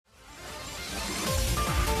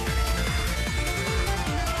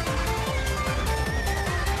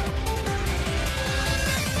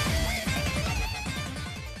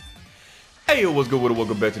Hey, yo, what's good with it?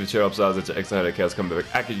 Welcome back to the channel. Upsides, it's your excited cast coming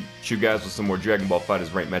back. I can you guys with some more Dragon Ball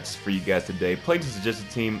FighterZ ranked matches for you guys today. Playing to suggest a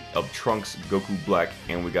team of Trunks, Goku Black,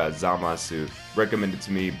 and we got Zamasu. Recommended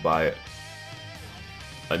to me by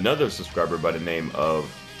another subscriber by the name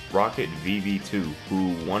of Rocket VV2,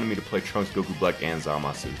 who wanted me to play Trunks, Goku Black, and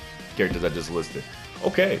Zamasu. Characters I just listed.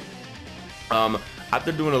 Okay.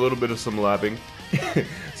 After doing a little bit of some labbing,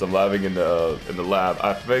 in the lab,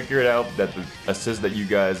 I figured out that the assist that you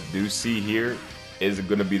guys do see here is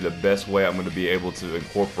going to be the best way I'm going to be able to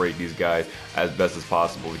incorporate these guys as best as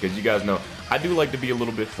possible, because you guys know I do like to be a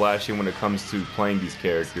little bit flashy when it comes to playing these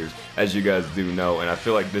characters, as you guys do know, and I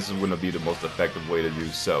feel like this is going to be the most effective way to do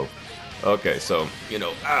so. Okay, so, you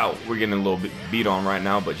know, ow, we're getting a little bit beat on right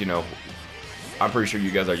now, but you know, I'm pretty sure you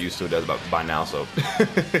guys are used to it by now, so,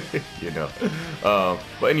 you know.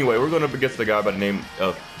 But anyway, we're going up against the guy by the name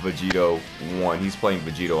of Vegito 1. He's playing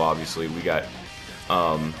Vegito, obviously. We got,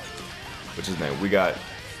 what's his name? We got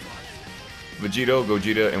Vegito,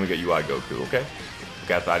 Gogeta, and we got UI Goku, okay?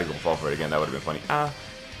 Okay, I thought he was going to fall for it again. That would have been funny.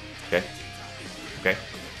 Okay. Okay.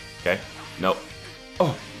 Okay. Nope.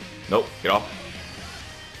 Oh, nope. Get off.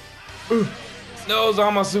 No,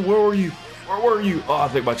 Zamasu, where were you? Where were you? Oh, I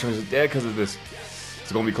think my Trunks is dead because of this.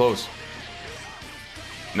 It's gonna be close.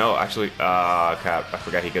 No, actually, crap. I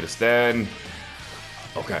forgot he could extend.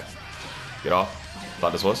 Okay. Get off.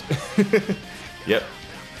 Thought this was. Yep.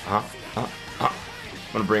 I'm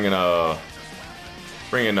gonna bring in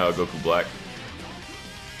Goku Black.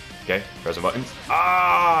 Okay, press the buttons.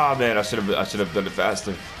 Ah, man, I should have done it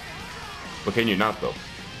faster. But can you not though?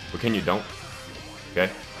 But can you don't?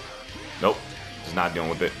 Okay. Nope. Just not dealing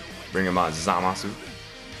with it. Bring him on, Zamasu.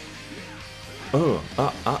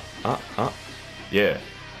 Yeah.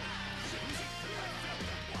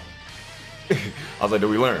 I was like, did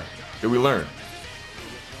we learn? Did we learn?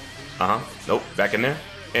 Nope, back in there.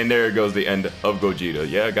 And there goes the end of Gogeta.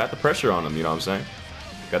 Yeah, got the pressure on him, you know what I'm saying?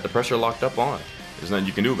 Got the pressure locked up on. There's nothing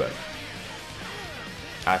you can do about it.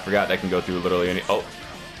 I forgot that can go through literally any. Oh.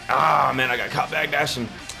 Man, I got caught backdashing.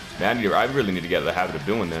 Man, I really need to get out of the habit of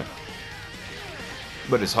doing that.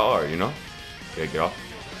 But it's hard, you know? Okay, get off.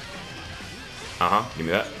 Give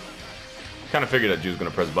me that. Kind of figured that Jude's gonna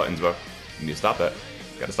press buttons, bro. You need to stop that.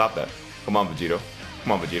 Gotta stop that. Come on, Vegito.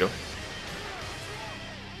 Come on, Vegito.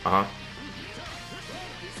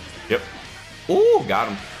 Yep. Ooh, got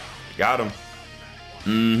him. Got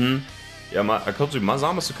him. Yeah, I told you, my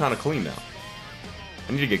Zamasu kind of clean now.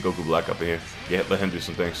 I need to get Goku Black up in here. Yeah, let him do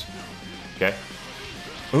some things. Okay.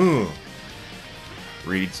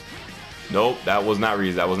 Reads. Nope, that was not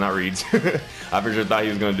Reeds. That was not Reeds. I for sure thought he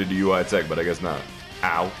was going to do the UI tech, but I guess not.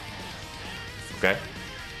 Ow. Okay.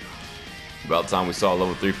 About time we saw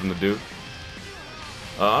level 3 from the dude.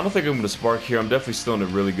 I don't think I'm going to spark here. I'm definitely still in a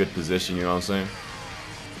really good position, you know what I'm saying?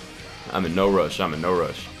 I'm in no rush. I'm in no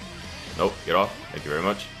rush. Nope, get off. Thank you very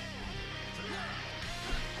much.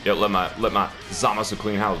 Yep, let my Zamasu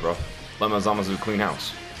clean house, bro. Let my Zamasu clean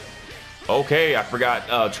house. Okay, I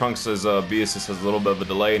forgot Trunks' B assist has a little bit of a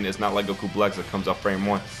delay, and it's not like Goku Black's that comes off frame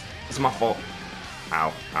 1. It's my fault.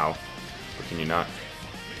 Ow, ow. But can you not?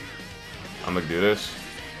 I'm gonna do this.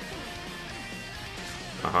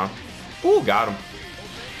 Ooh, got him.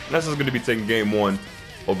 This is gonna be taking game 1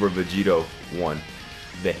 over Vegito 1.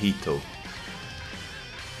 Vegito.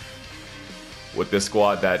 With this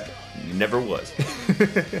squad that never was.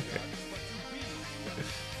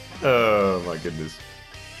 Oh my goodness.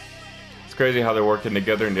 It's crazy how they're working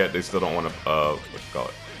together, and yet they still don't want to, what you call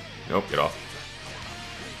it? Nope, get off.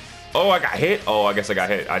 Oh, I got hit? Oh, I guess I got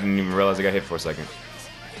hit. I didn't even realize I got hit for a second.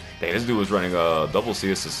 Dang, this dude was running double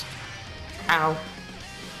C assist. Ow.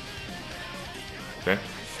 Okay.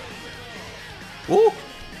 Woo!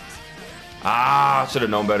 Should have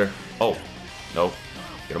known better. Oh, no.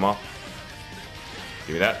 Get him off.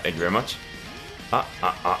 Give me that. Thank you very much.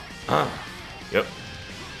 Yep.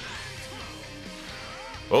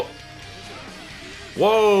 Oh.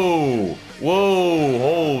 Whoa! Whoa!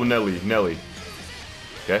 Oh, Nelly.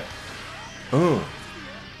 Okay.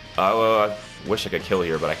 I wish I could kill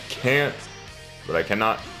here, but I can't. But I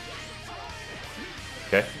cannot.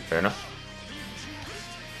 Okay, fair enough.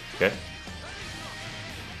 Okay.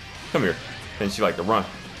 Come here. Then she like to run.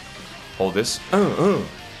 Hold this.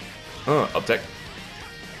 Up tech.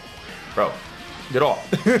 Bro, get off.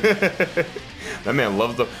 My man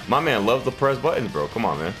loves the press buttons, bro. Come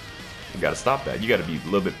on, man. You gotta stop that. You gotta be a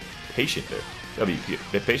little bit patient there. You gotta be a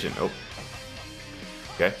bit patient. Nope.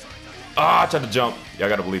 Okay. I tried to jump. Y'all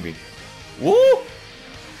gotta believe me. Woo!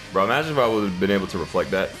 Bro, imagine if I would have been able to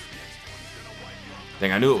reflect that.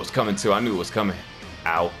 Dang, I knew it was coming too. I knew it was coming.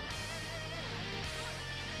 Ow.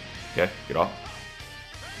 Okay, get off.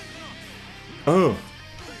 Oh.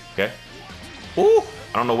 Okay. Ooh.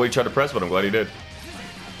 I don't know what he tried to press, but I'm glad he did.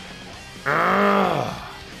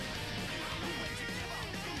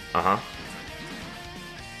 Uh-huh.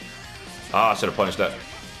 Ah, I should have punished that.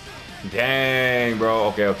 Dang, bro.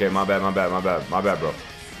 Okay, okay. My bad, my bad, my bad. My bad, bro.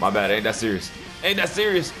 My bad. Ain't that serious. Ain't that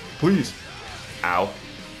serious. Please. Ow.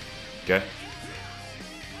 Okay.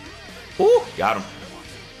 Ooh, got him.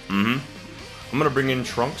 Mm-hmm. I'm gonna bring in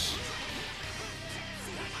Trunks.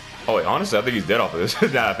 Oh, wait, honestly, I think he's dead off of this.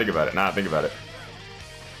 Now I think about it. Now I think about it.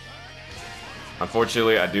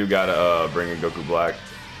 Unfortunately, I do gotta bring in Goku Black.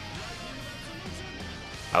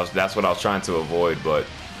 That's what I was trying to avoid, but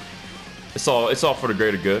it's all for the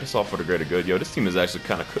greater good. It's all for the greater good. Yo, this team is actually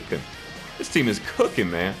kind of cooking. This team is cooking,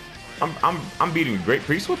 man. I'm beating Great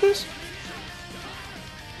Priest with this.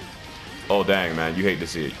 Oh dang, man, you hate to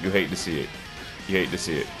see it. You hate to see it. You hate to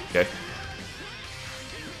see it. Okay.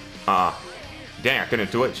 Dang, I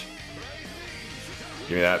couldn't twitch.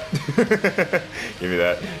 Give me that. Give me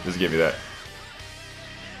that. Just give me that.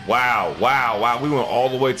 Wow, wow, wow. We went all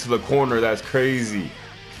the way to the corner. That's crazy.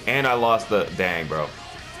 And I lost the... Dang, bro.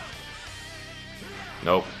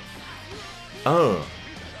 Nope.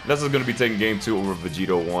 This is going to be taking game 2 over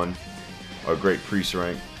Vegito 1. Our Great Priest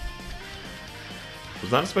rank.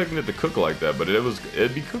 Was not expecting it to cook like that, but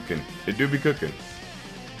it'd be cooking. It do be cooking.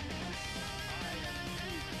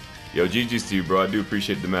 Yo, GG's to you, bro. I do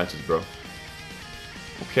appreciate the matches, bro.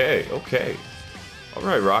 Okay, okay. All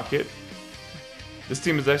right, Rocket. This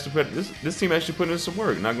team is actually this team actually putting in some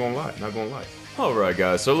work. Not gonna lie, not gonna lie. All right,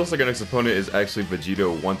 guys. So it looks like our next opponent is actually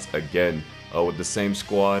Vegito once again, with the same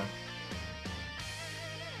squad.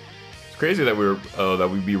 It's crazy that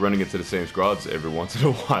we be running into the same squads every once in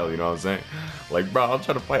a while. You know what I'm saying? Like, bro, I'm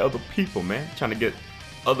trying to fight other people, man. I'm trying to get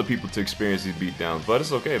other people to experience these beatdowns, but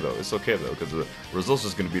it's okay though. It's okay though, because the results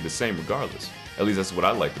is gonna be the same regardless. At least that's what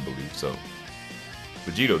I like to believe. So,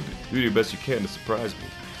 Vegito, do your best you can to surprise me.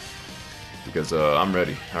 Because I'm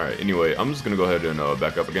ready. Alright, anyway, I'm just gonna go ahead and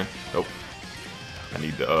back up again. Nope. I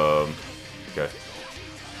need the okay.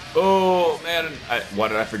 Oh man, why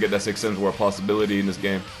did I forget that 6 cents were a possibility in this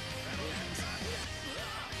game?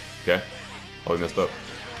 Okay. Oh, we messed up.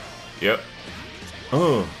 Yep.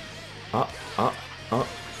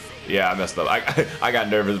 Yeah, I messed up. I got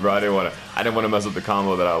nervous, bro. I didn't wanna mess up the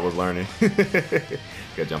combo that I was learning.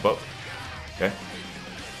 Okay, jump up. Okay.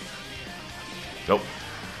 Nope.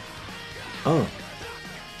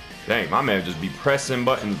 Dang, my man just be pressing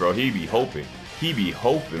buttons, bro. He be hoping. He be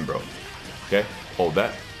hoping, bro. Okay, hold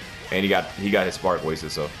that. And he got his spark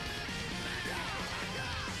wasted, so.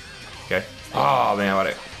 Okay. Oh man,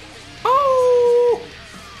 what? Oh!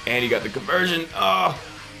 And he got the conversion. Oh.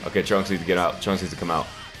 Okay, Trunks needs to get out. Trunks needs to come out.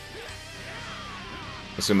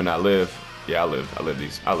 Assuming I live. Yeah, I live. I live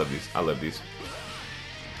these. I live these. I live these.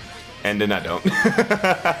 And then I don't.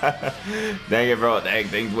 Dang it, bro. Dang,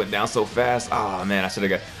 things went down so fast. Oh man,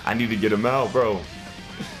 I need to get him out, bro.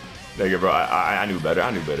 Dang it, bro. I knew better. I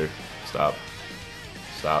knew better. Stop.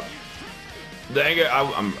 Stop. Dang it.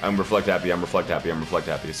 I'm reflect happy. I'm reflect happy. I'm reflect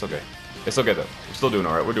happy. It's okay. It's okay though. We're still doing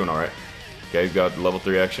alright. We're doing alright. Okay, he's got level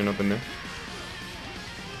 3 action up in there.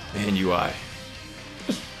 Man, UI.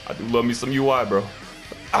 I do love me some UI, bro.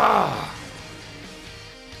 Ah.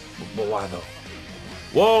 But why though?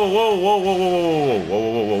 Whoa, whoa, whoa, whoa, whoa, whoa, whoa,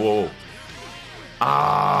 whoa, whoa, whoa, whoa.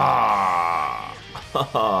 Ah.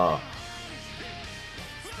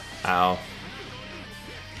 Ow.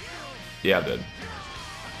 Yeah, I'm dead.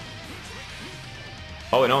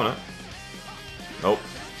 Oh, wait, no, no. Nope.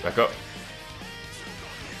 Back up.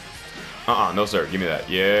 No, sir. Give me that.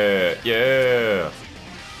 Yeah, yeah.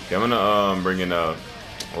 Okay, I'm gonna bring in or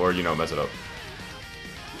mess it up.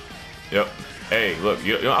 Yep. Hey, look.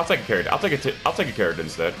 You know, I'll take a character. I'll take a character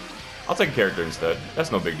instead. I'll take a character instead.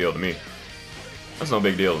 That's no big deal to me. That's no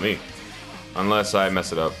big deal to me. Unless I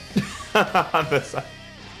mess it up.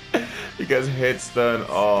 Because hit stun.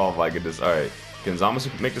 Oh my goodness. All right. Can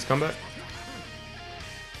Zamasu make this comeback?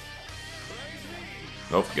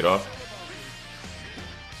 Nope. Get off.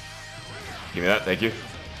 Give me that. Thank you.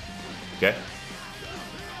 Okay.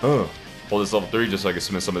 Hold this level 3 just so I can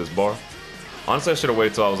submit some of this bar. Honestly, I should have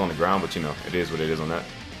waited till I was on the ground, but you know, it is what it is on that.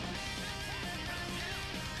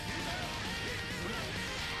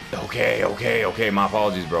 Okay, okay, okay. My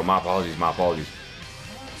apologies, bro. My apologies, my apologies.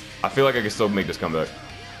 I feel like I can still make this comeback.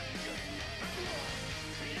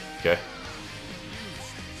 Okay.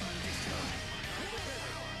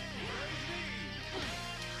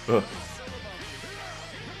 Ugh.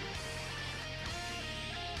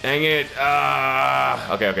 Dang it.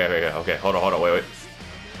 Okay, okay, okay, okay. Hold on, wait.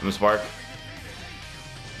 Let me spark.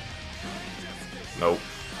 Nope.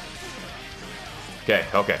 Okay,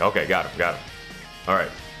 got him. All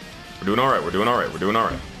right. We're doing all right. We're doing all right. We're doing all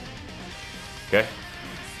right. Okay.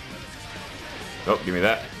 Oh, give me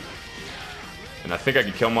that. And I think I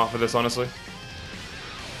can kill him off of this, honestly.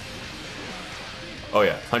 Oh,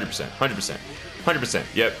 yeah. 100%. 100%. 100%.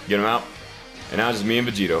 Yep. Get him out. And now it's just me and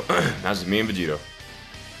Vegito. Now it's just me and Vegito.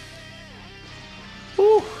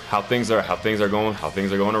 Woo. How things are going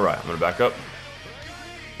awry. I'm gonna back up.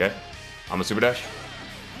 Okay. I'm a super dash.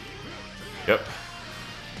 Yep.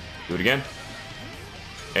 Do it again.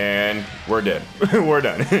 And we're dead. We're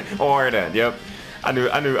done. We're done. Yep. I knew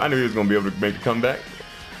he was gonna be able to make a comeback.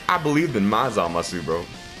 I believed in my Zamasu, bro.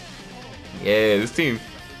 Yeah, this team.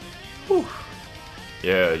 Whew.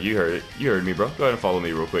 Yeah, you heard it. You heard me, bro. Go ahead and follow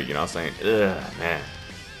me real quick. You know what I'm saying? Ugh, man.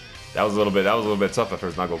 That was a little bit tough at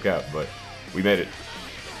first, not gonna cap, but we made it.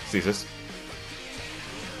 See this?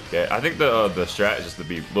 Yeah, I think the strat is just to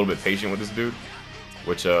be a little bit patient with this dude,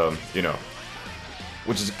 which you know,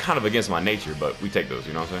 which is kind of against my nature, but we take those.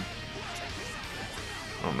 You know what I'm saying?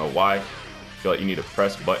 I don't know why. I feel like you need to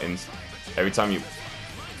press buttons every time you.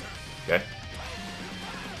 Okay.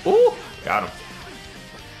 Ooh, got him.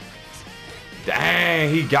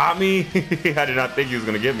 Dang, he got me. I did not think he was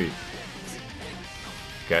gonna get me.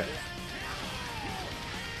 Okay.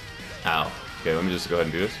 Ow. Okay, let me just go ahead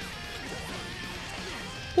and do this.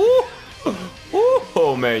 Woo! Woo!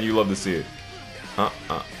 Oh man, you love to see it.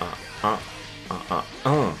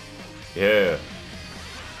 Yeah.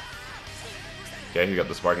 Okay, you got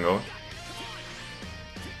the sparking going.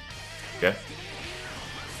 Okay.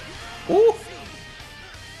 Woo!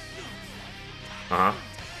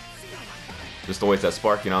 Just to waste that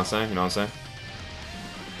spark, you know what I'm saying? You know what I'm saying?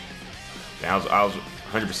 Yeah, I was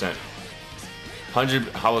 100%.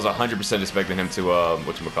 I was 100% expecting him to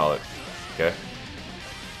whatchamacallit. Okay.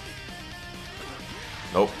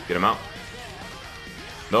 Nope. Get him out.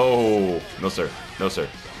 No. No sir. No sir.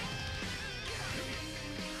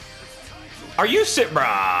 Are you shit,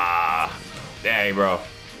 brah? Dang, bro.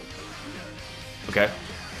 Okay.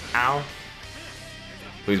 Ow.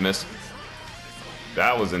 Please miss.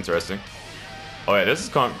 That was interesting. Oh yeah, this is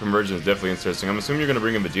conversion is definitely interesting. I'm assuming you're gonna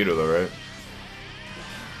bring in Vegito though, right?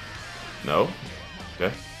 No?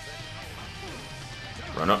 Okay.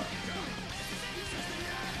 Run up.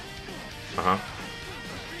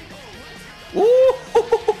 Woo!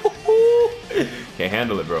 Can't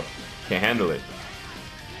handle it, bro. Can't handle it.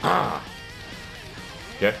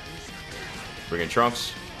 Okay. Bring in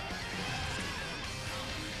Trunks.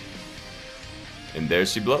 And there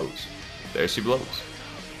she blows. There she blows.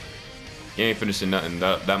 You ain't finishing nothing.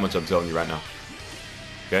 That much I'm telling you right now.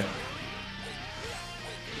 Okay.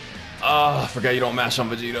 I forgot you don't mash on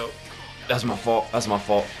Vegito. That's my fault. That's my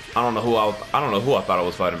fault. I don't know who I thought I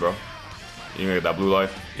was fighting, bro. You gonna get that blue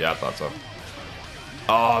life? Yeah, I thought so.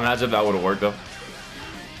 Oh, imagine if that would have worked though.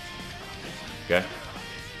 Okay.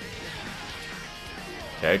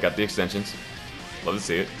 Okay, got the extensions. Love to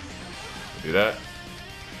see it. Do that.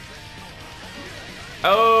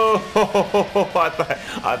 Oh,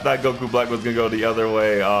 I thought Goku Black was gonna go the other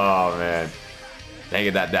way. Oh man, dang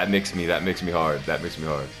it! That makes me hard. That makes me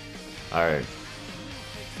hard. All right,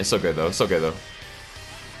 it's okay though. It's okay though.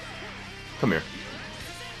 Come here.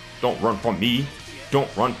 Don't run from me. Don't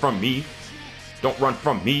run from me. Don't run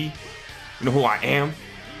from me. You know who I am.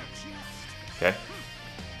 Okay.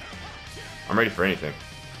 I'm ready for anything.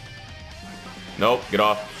 Nope. Get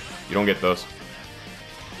off. You don't get those.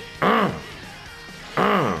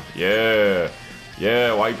 Yeah.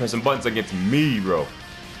 Yeah, why are you pressing buttons against me, bro?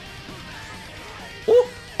 Ooh.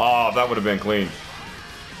 Oh, that would have been clean.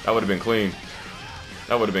 That would have been clean.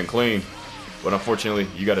 That would have been clean. But unfortunately,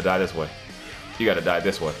 you gotta die this way. You gotta die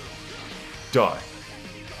this way. Die.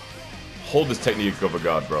 Hold this technique over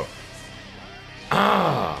God, bro.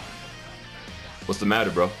 What's the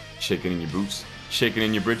matter, bro? Shaking in your boots? Shaking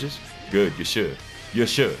in your bridges? Good, you should. You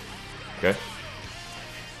should. Okay.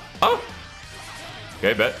 Oh!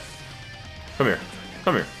 Okay, bet. Come here.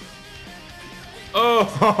 Come here.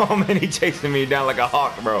 Oh, man, he chasing me down like a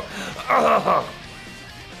hawk, bro.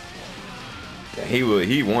 He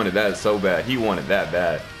wanted that so bad. He wanted that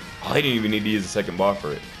bad. Oh, he didn't even need to use the second bar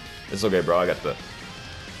for it. It's okay, bro. I got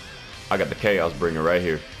the chaos bringer right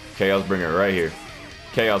here. Chaos bringer right here.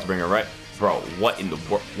 Chaos bringer right. Bro, what in the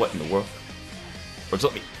world? What in the world? What's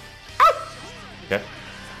up, me? Ah! Okay.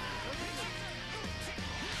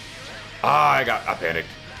 I panicked.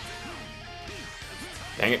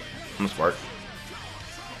 Dang it. I'm smart.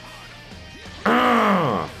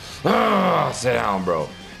 Sit down, bro.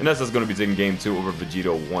 And that's just going to be taking game 2 over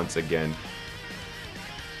Vegito once again.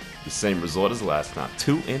 The same result as last time.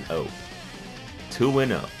 2-0.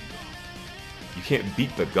 2-0. You can't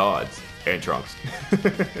beat the gods and Trunks.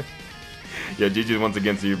 Yeah, GG once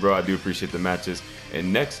again to you, bro. I do appreciate the matches.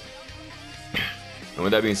 And next, and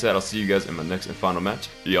with that being said, I'll see you guys in my next and final match.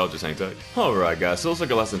 Y'all just hang tight. Alright guys, so it looks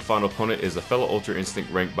like our last and final opponent is a fellow Ultra Instinct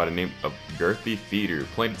rank by the name of dbfz.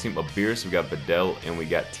 Playing the team of Beerus, we got Videl and we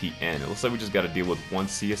got TN. It looks like we just got to deal with 1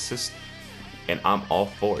 C assist, and I'm all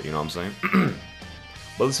for it, you know what I'm saying?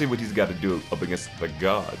 But let's see what he's got to do up against the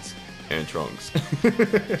gods and Trunks.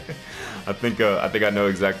 I think I know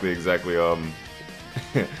exactly how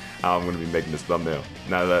I'm gonna be making this thumbnail.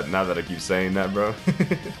 Now that I keep saying that, bro.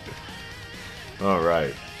 All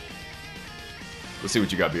right. Let's see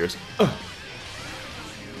what you got, Beerus.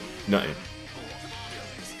 Nothing.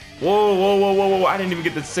 Whoa! I didn't even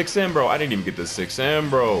get the 6M, bro. I didn't even get the 6M,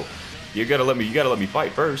 bro. You gotta let me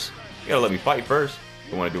fight first. You gotta let me fight first.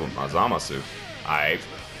 You wanna do my Zamasu? Alright.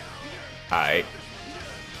 I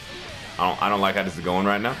don't like how this is going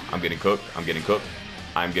right now. I'm getting cooked. Okay,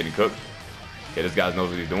 this guy knows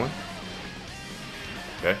what he's doing.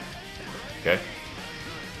 Okay.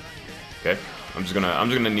 I'm just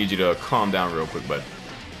gonna need you to calm down real quick, bud.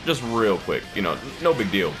 Just real quick. You know, no big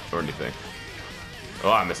deal or anything.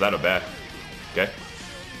 Oh, I missed that up bad. Okay.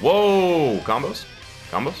 Whoa! Combos?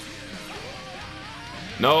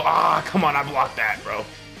 No, come on, I blocked that, bro.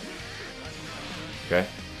 Okay.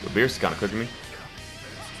 The Beerus is kind of cooking me.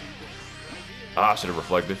 I should have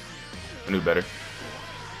reflected. I knew better.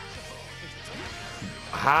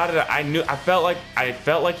 How did I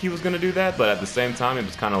felt like he was gonna do that, but at the same time it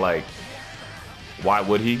was kind of like, why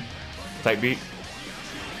would he? Type beat.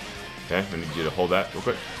 Okay, I need you to hold that real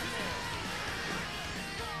quick.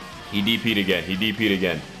 He DP'd again. He DP'd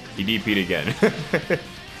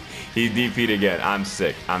again. I'm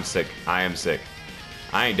sick. I am sick.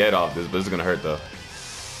 I ain't dead off this, but this is gonna hurt though.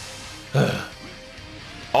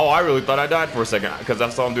 Oh, I really thought I died for a second because I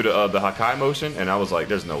saw him do the Hakai motion, and I was like,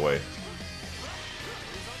 "There's no way."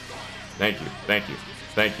 Thank you.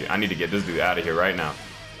 I need to get this dude out of here right now.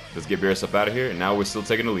 Let's get Beerus up out of here, and now we're still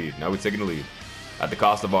taking the lead. At the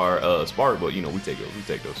cost of our spark, but you know we take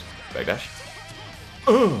those. Backdash.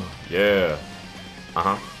 Yeah.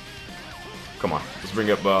 Come on, let's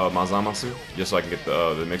bring up Mazamasu just so I can get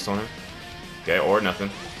the mix on him. Okay, or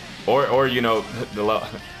nothing, or you know the level.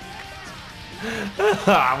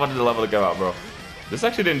 I wanted the level to come out, bro. This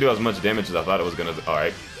actually didn't do as much damage as I thought it was gonna. All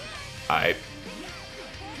right.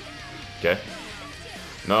 Okay.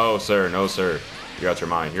 No, sir. You're out your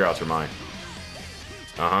mind.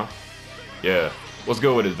 Yeah. What's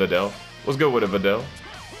good with it, Videl?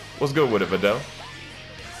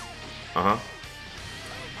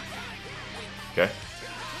 Okay.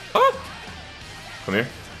 Oh! Come here.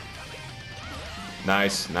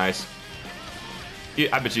 Nice. I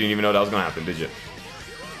bet you didn't even know that was gonna happen, did you?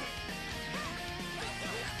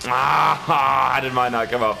 How did mine not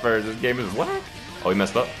come out first? This game is what? Oh, he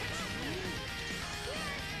messed up.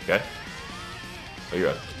 Okay. Oh, you're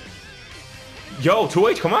right. Yo,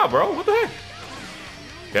 2H, come out, bro. What the heck?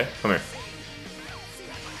 Okay, come here.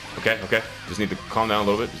 Okay. Just need to calm down a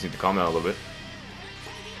little bit.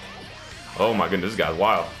 Oh my goodness, this guy's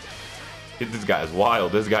wild.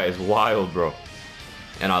 This guy is wild, bro.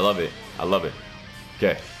 And I love it.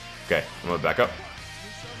 Okay. I'm gonna back up.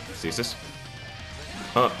 Ceases.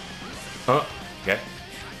 Okay.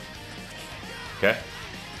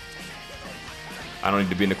 I don't need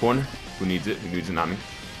to be in the corner. Who needs it? Not me.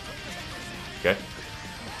 Okay.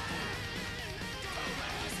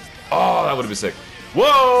 Oh, that would have been sick.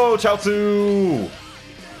 Whoa, Chaozu!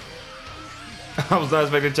 I was not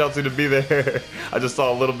expecting Chaozu to be there. I just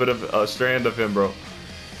saw a little bit of a strand of him, bro.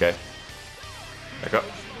 Okay. Back up.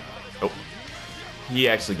 Oh. He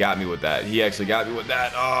actually got me with that.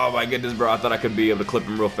 Oh my goodness, bro. I thought I could be able to clip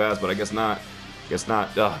him real fast, but I guess not.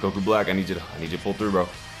 Goku Black, I need you to pull through, bro.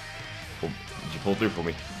 Did you pull through for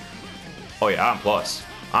me? Oh yeah, I'm plus,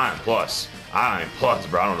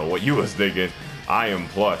 bro. I don't know what you was thinking. I am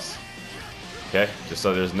plus. Okay, just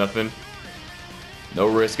so there's nothing. No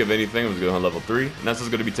risk of anything. Let's go on level 3. And that's just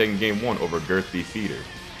going to be taking game 1 over dbfz,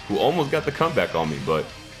 who almost got the comeback on me, but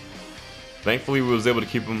thankfully we was able to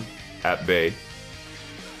keep him at bay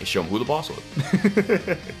and show him who the boss was.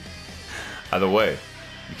 Either way,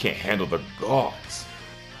 you can't handle the gods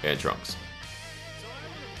and Trunks.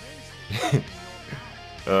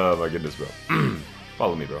 Oh my goodness, bro.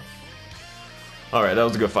 Follow me, bro. All right, that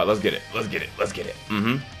was a good fight. Let's get it.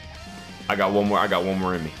 I got one more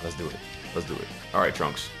in me. Let's do it. All right,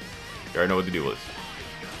 Trunks. You already know what to do with.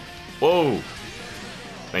 Whoa.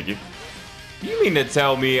 Thank you. You mean to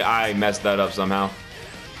tell me I messed that up somehow?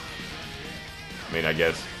 I mean, I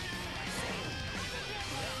guess.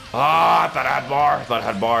 I thought I had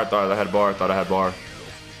bar.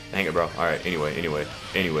 Dang it, bro. All right, anyway.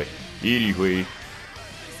 What do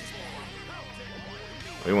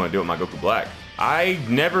you want to do with my Goku Black? I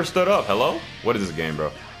never stood up. Hello? What is this game,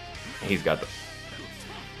 bro? He's got the...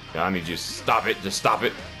 Yeah, I need you to stop it. Just stop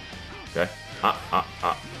it. Okay.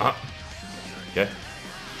 Okay.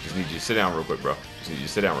 Just need you to sit down real quick, bro. Just need you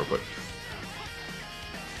to sit down real quick.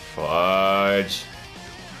 Fudge.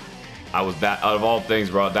 I was that... Out of all things,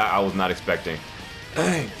 bro, that I was not expecting.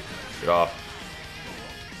 Dang. Get off.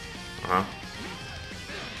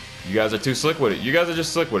 You guys are too slick with it. You guys are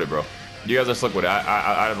just slick with it, bro. You guys are slick with it.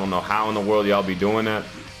 I don't know how in the world y'all be doing that,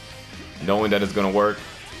 knowing that it's gonna work.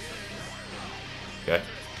 Okay.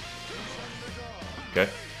 Okay.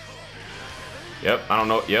 Yep. I don't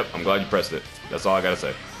know. Yep. I'm glad you pressed it. That's all I gotta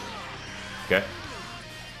say. Okay.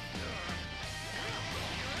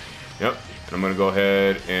 Yep. And I'm gonna go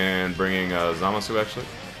ahead and bring in Zamasu actually.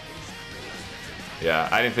 Yeah,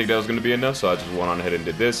 I didn't think that was gonna be enough, so I just went on ahead and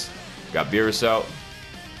did this. Got Beerus out.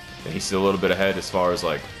 And he's still a little bit ahead as far as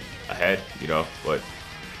like ahead, you know, but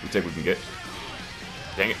we think we can get.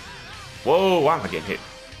 Dang it. Whoa, why am I getting hit?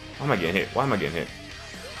 Why am I getting hit? Why am I getting hit?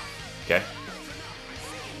 Okay.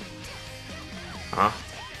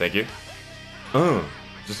 Thank you.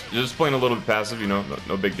 Just playing a little bit passive, you know,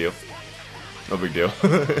 no big deal. No big deal.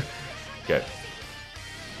 Okay.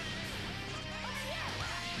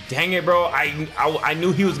 Dang it, bro. I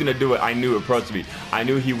knew he was gonna do it. I knew it, trust me. I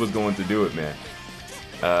knew he was going to do it, man.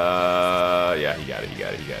 Yeah, he got it. He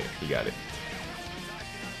got it. He got it.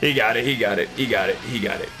 He got it. He got it. He got it. He got it. He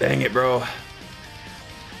got it. Dang it, bro.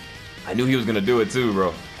 I knew he was gonna do it too,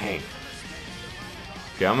 bro. Dang.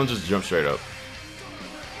 Okay, I'm gonna just jump straight up.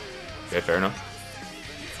 Okay, fair enough.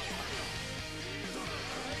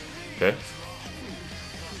 Okay.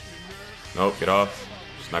 Nope, get off.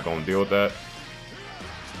 Just not gonna deal with that.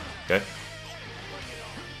 Okay.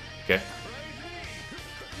 Okay.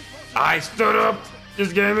 I stood up.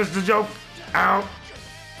 This game is the joke. Ow.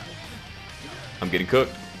 I'm getting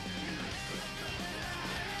cooked.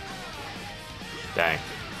 Dang.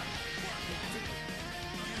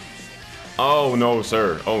 Oh no,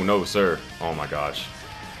 sir. Oh no, sir. Oh my gosh.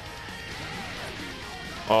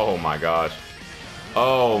 Oh my gosh.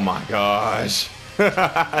 Oh my gosh.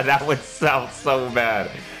 That went south so bad.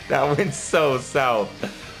 That went so south.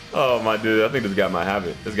 Oh my dude, I think this got my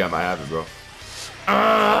habit. This got my habit, bro.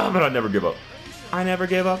 But I never give up. I never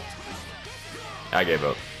gave up. I gave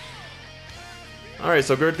up. Alright,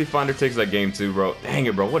 so Girthy Finder takes that game too, bro. Dang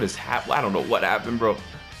it, bro. What is happening? I don't know what happened, bro.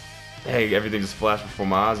 Dang, everything just flashed before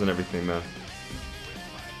my eyes and everything, man.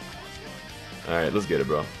 Alright, let's get it,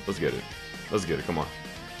 bro. Let's get it. Let's get it. Come on.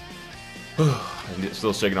 I'm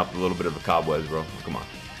still shaking off a little bit of the cobwebs, bro. Come on.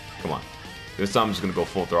 Come on. This time I'm just going to go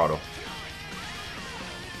full throttle.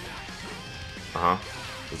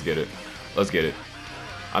 Let's get it. Let's get it.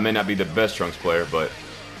 I may not be the best Trunks player, but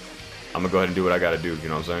I'm going to go ahead and do what I got to do. You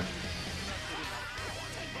know what I'm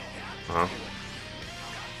saying?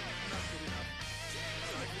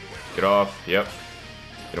 Get off. Yep.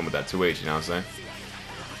 Hit him with that 2H, you know what I'm saying?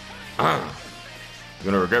 You're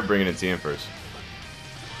going to regret bringing in TN first.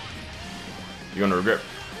 You're going to regret.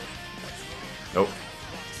 Nope.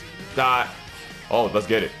 Die. Oh, let's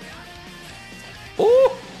get it.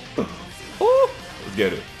 Ooh. Ooh. Let's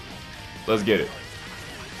get it. Let's get it.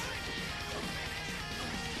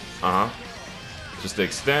 Just to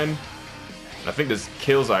extend. I think this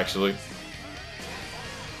kills, actually.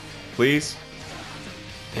 Please.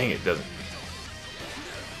 Dang, it doesn't.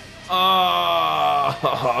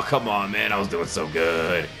 Oh, come on, man. I was doing so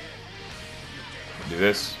good. Do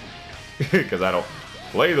this. Because I don't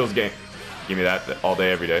play those games. Give me that all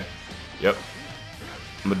day, every day. Yep.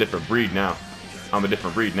 I'm a different breed now. I'm a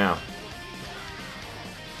different breed now.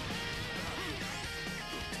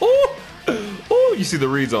 Ooh! Ooh, you see the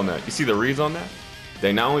reads on that. You see the reads on that?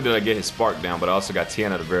 Dang, not only did I get his spark down, but I also got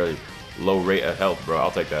TN at a very low rate of health, bro.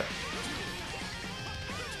 I'll take that.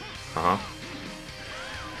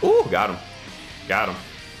 Ooh, got him. Got him.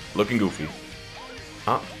 Looking goofy.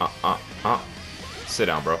 Sit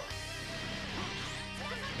down, bro.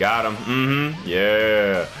 Got him.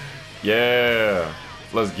 Yeah. Yeah.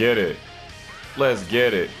 Let's get it. Let's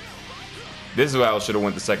get it. This is how I should have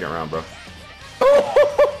went the second round, bro.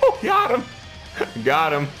 Got him.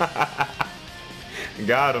 Got him.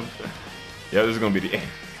 Got him. Yeah, this is going to be the end.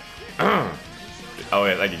 Oh,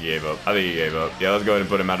 yeah, I think he gave up. I think he gave up. Yeah, let's go ahead and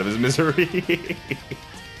put him out of his misery.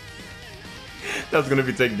 That's going to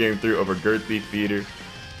be taking game 3 over Girthy Feeder.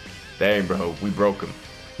 Dang, bro. We broke him.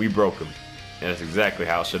 We broke him. And that's exactly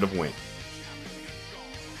how it should have went.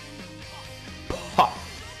 Pop.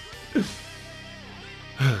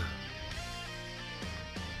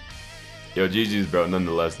 Yo, GG's, bro,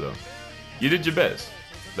 nonetheless, though. You did your best.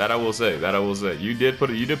 That I will say. That I will say. You did put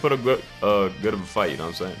a good of a fight. You know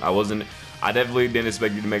what I'm saying? I definitely didn't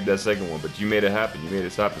expect you to make that second one, but you made it happen. You made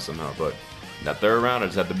it happen somehow. But that third round, I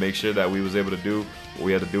just had to make sure that we was able to do what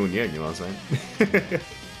we had to do in the end. You know what I'm saying?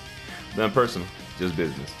 Nothing personal, just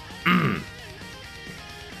business.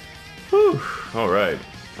 Whew. All right.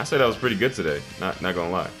 I said that was pretty good today. Not gonna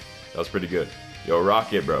lie, that was pretty good. Yo,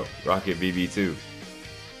 Rocket, bro. Rocket VV2.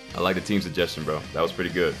 I like the team suggestion, bro. That was pretty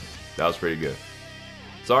good. That was pretty good.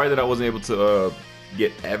 Sorry that I wasn't able to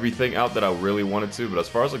get everything out that I really wanted to, but as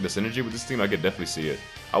far as like the synergy with this team, I could definitely see it.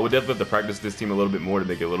 I would definitely have to practice this team a little bit more to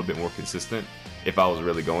make it a little bit more consistent if I was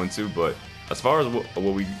really going to. But as far as what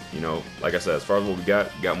we, you know, like I said, as far as what we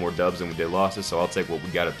got more dubs than we did losses, so I'll take what we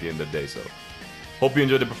got at the end of the day. So hope you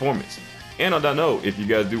enjoyed the performance. And on that note, if you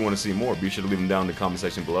guys do want to see more, be sure to leave them down in the comment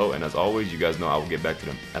section below. And as always, you guys know I will get back to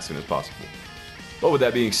them as soon as possible. But with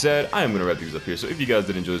that being said, I am going to wrap things up here. So if you guys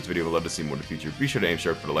did enjoy this video, I'd love to see more in the future. Be sure to aim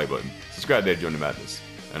sharp for the like button. Subscribe there to join the madness.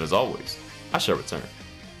 And as always, I shall return.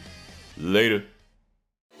 Later.